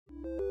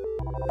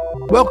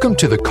Welcome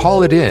to the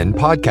Call It In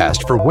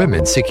podcast for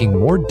women seeking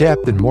more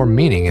depth and more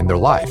meaning in their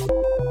life,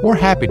 more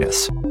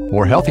happiness,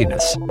 more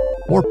healthiness,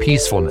 more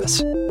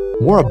peacefulness,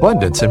 more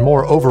abundance, and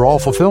more overall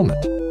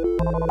fulfillment.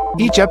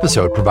 Each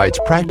episode provides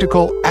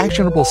practical,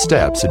 actionable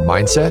steps in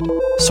mindset,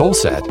 soul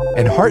set,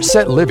 and heart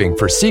set living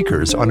for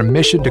seekers on a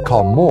mission to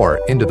call more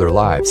into their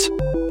lives.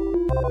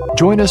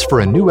 Join us for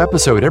a new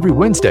episode every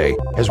Wednesday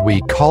as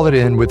we Call It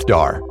In with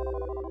Dar.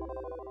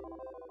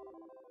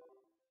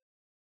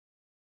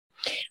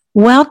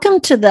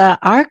 Welcome to the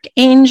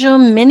Archangel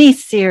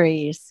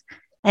mini-series,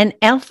 an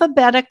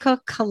alphabetical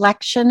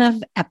collection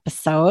of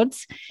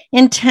episodes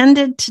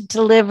intended to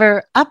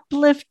deliver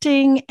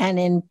uplifting and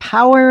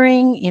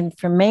empowering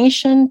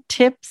information,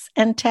 tips,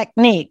 and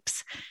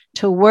techniques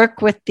to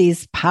work with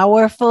these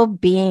powerful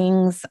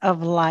beings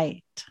of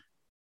light.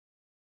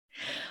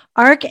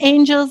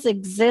 Archangels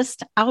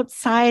exist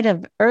outside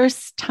of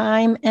Earth's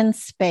time and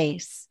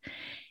space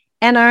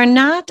and are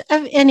not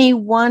of any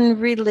one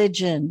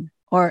religion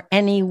or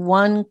any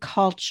one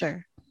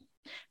culture.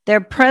 Their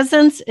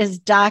presence is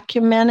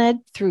documented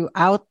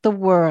throughout the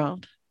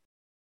world.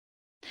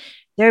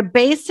 Their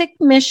basic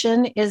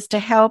mission is to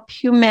help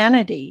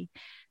humanity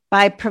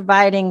by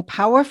providing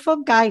powerful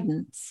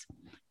guidance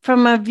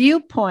from a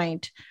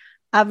viewpoint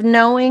of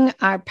knowing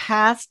our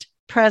past,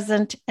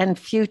 present, and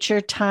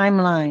future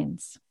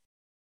timelines.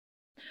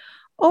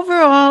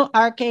 Overall,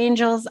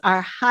 archangels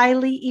are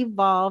highly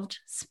evolved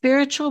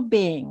spiritual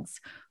beings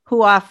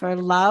who offer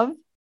love,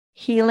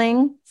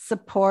 healing,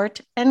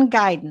 support, and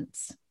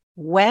guidance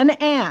when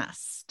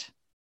asked.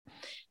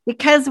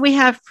 Because we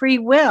have free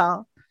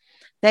will,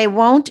 they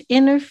won't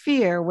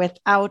interfere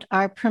without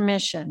our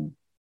permission.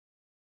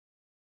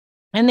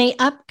 In the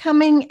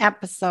upcoming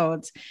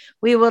episodes,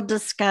 we will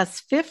discuss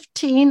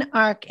 15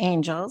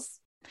 archangels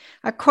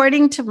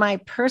according to my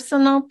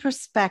personal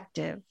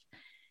perspective,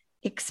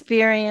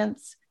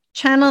 experience,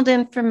 channeled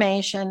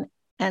information,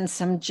 and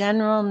some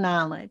general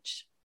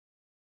knowledge.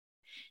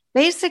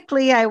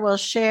 Basically, I will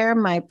share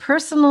my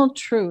personal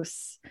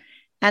truths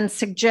and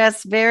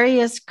suggest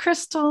various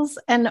crystals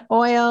and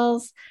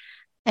oils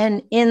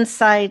and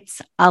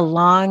insights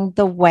along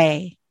the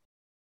way.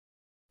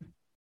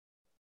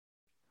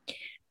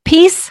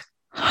 Peace,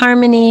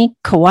 harmony,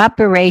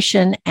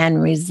 cooperation,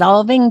 and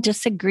resolving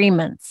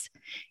disagreements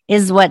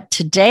is what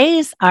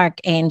today's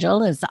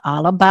archangel is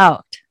all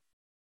about.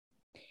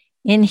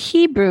 In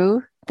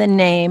Hebrew, the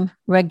name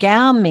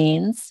Regal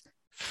means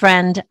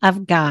friend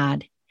of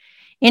God,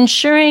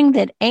 ensuring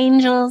that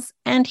angels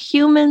and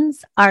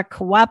humans are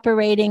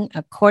cooperating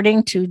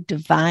according to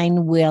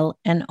divine will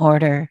and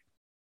order.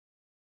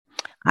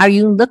 Are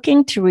you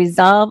looking to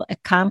resolve a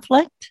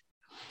conflict?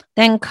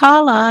 Then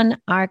call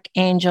on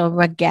Archangel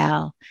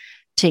Regal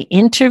to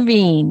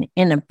intervene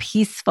in a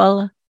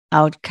peaceful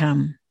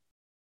outcome.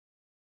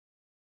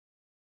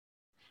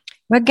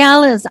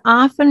 Regal is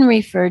often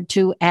referred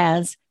to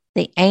as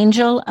the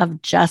angel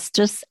of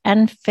justice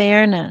and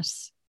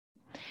fairness,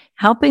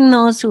 helping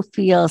those who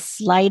feel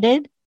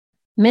slighted,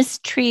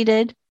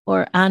 mistreated,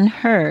 or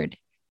unheard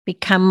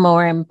become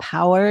more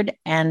empowered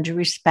and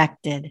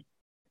respected.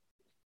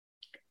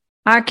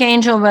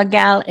 Archangel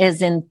Regal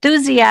is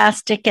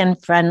enthusiastic and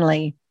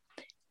friendly,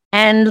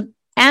 and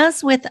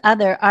as with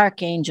other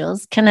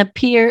archangels, can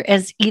appear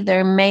as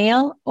either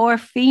male or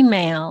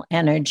female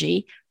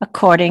energy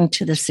according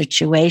to the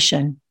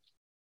situation.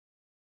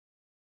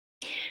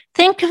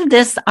 Think of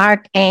this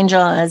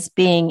archangel as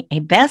being a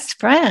best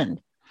friend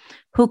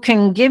who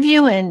can give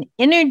you an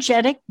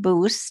energetic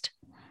boost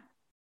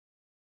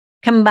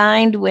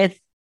combined with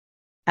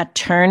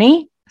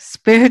attorney,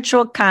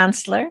 spiritual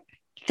counselor,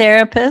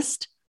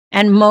 therapist,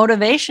 and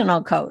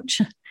motivational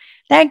coach.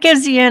 That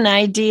gives you an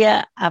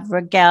idea of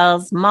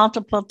Regal's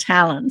multiple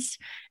talents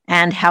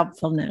and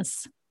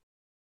helpfulness.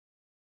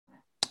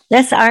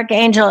 This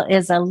archangel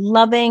is a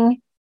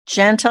loving,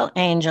 gentle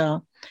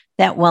angel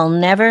that will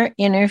never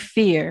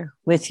interfere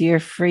with your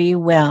free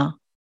will.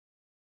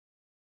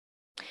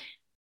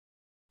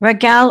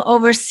 Regal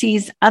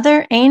oversees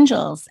other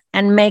angels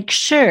and makes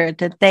sure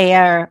that they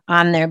are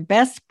on their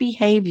best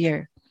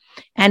behavior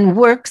and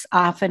works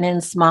often in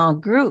small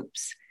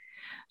groups.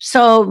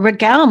 So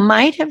Regal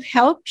might have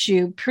helped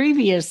you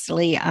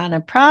previously on a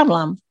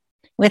problem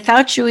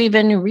without you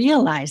even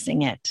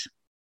realizing it.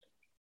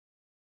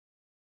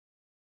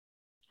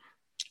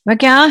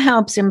 Regal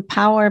helps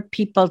empower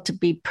people to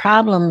be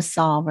problem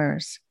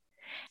solvers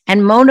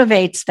and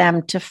motivates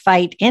them to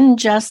fight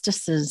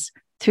injustices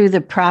through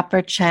the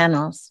proper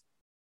channels.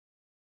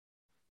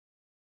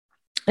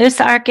 This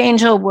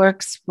archangel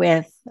works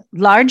with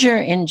larger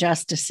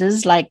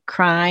injustices like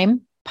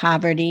crime,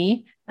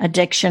 poverty,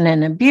 addiction,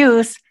 and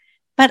abuse,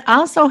 but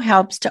also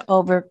helps to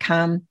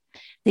overcome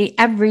the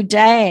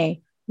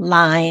everyday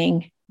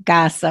lying,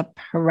 gossip,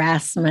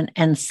 harassment,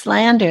 and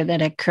slander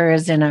that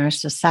occurs in our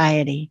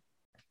society.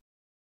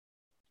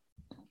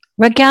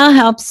 Regal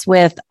helps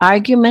with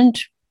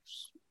argument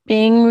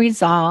being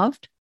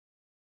resolved,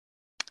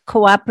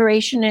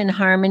 cooperation and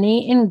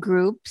harmony in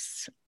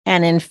groups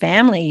and in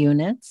family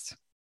units,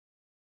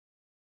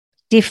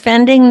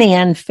 defending the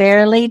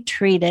unfairly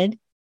treated,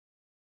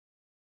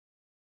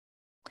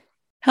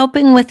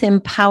 helping with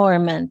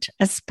empowerment,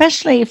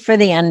 especially for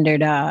the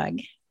underdog,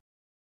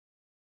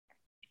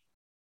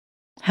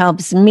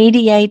 helps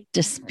mediate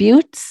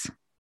disputes,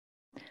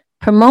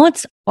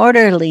 promotes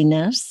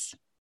orderliness,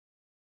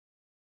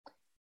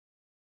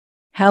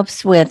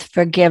 helps with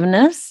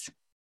forgiveness,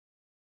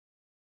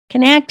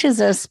 can act as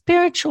a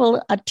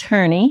spiritual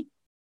attorney,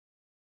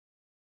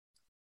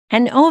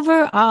 and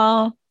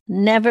overall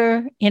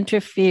never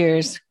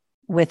interferes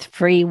with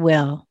free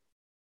will.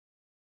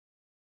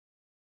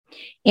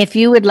 If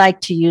you would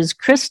like to use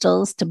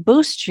crystals to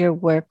boost your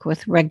work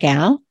with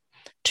Regal,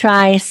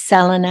 try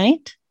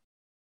selenite,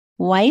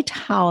 white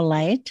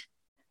howlite,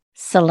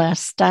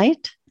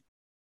 celestite,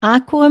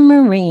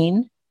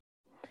 aquamarine,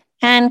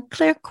 and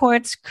clear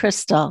quartz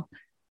crystal,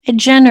 a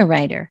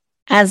generator,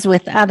 as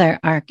with other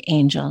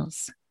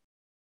archangels.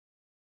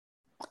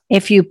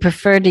 If you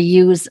prefer to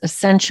use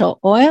essential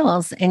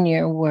oils in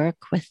your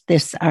work with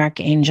this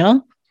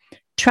archangel,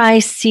 try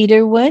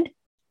cedarwood,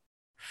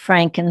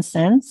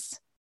 frankincense,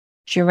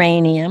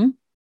 geranium,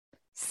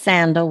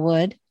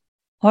 sandalwood,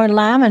 or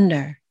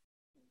lavender.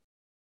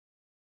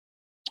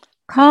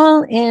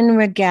 Call in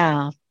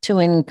Regal to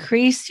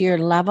increase your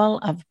level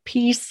of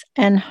peace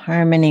and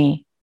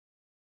harmony.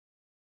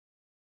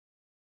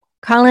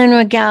 Call in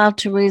Regal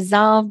to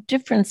resolve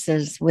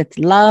differences with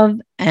love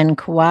and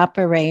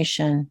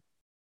cooperation.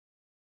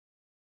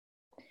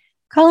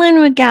 Call in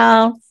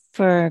Regal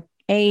for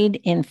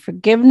aid in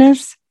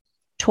forgiveness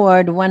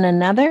toward one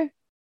another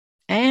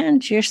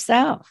and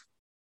yourself.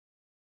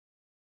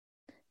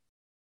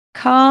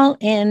 Call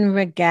in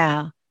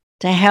Regal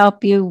to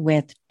help you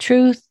with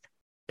truth,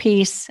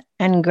 peace,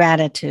 and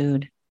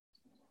gratitude.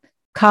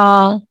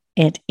 Call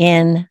it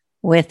in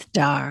with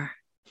Dar.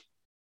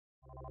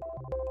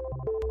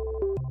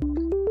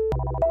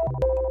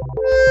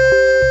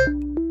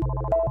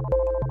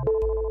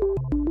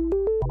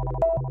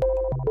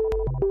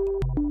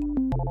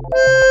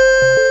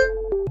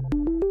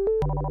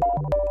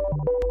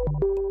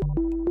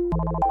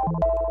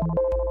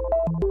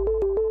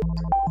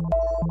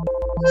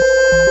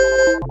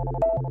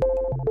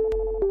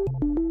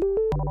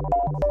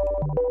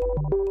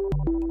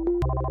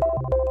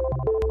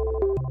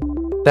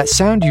 That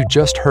sound you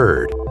just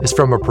heard is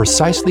from a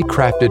precisely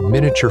crafted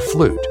miniature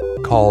flute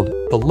called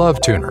the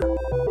Love Tuner.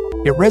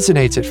 It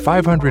resonates at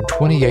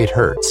 528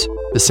 Hertz,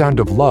 the sound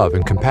of love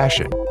and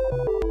compassion.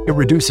 It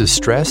reduces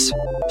stress,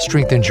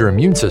 strengthens your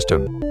immune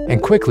system,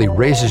 and quickly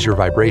raises your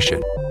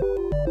vibration.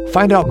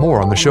 Find out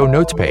more on the show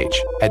notes page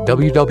at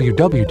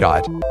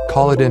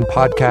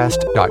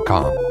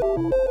www.callitinpodcast.com.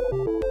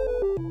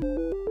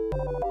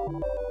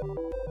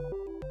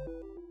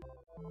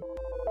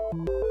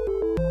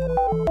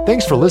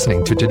 Thanks for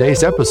listening to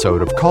today's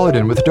episode of Call It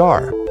In with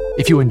Dar.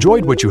 If you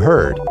enjoyed what you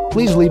heard,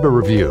 please leave a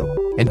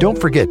review. And don't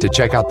forget to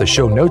check out the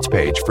show notes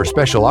page for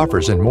special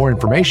offers and more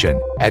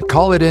information at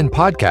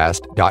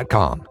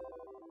callitinpodcast.com.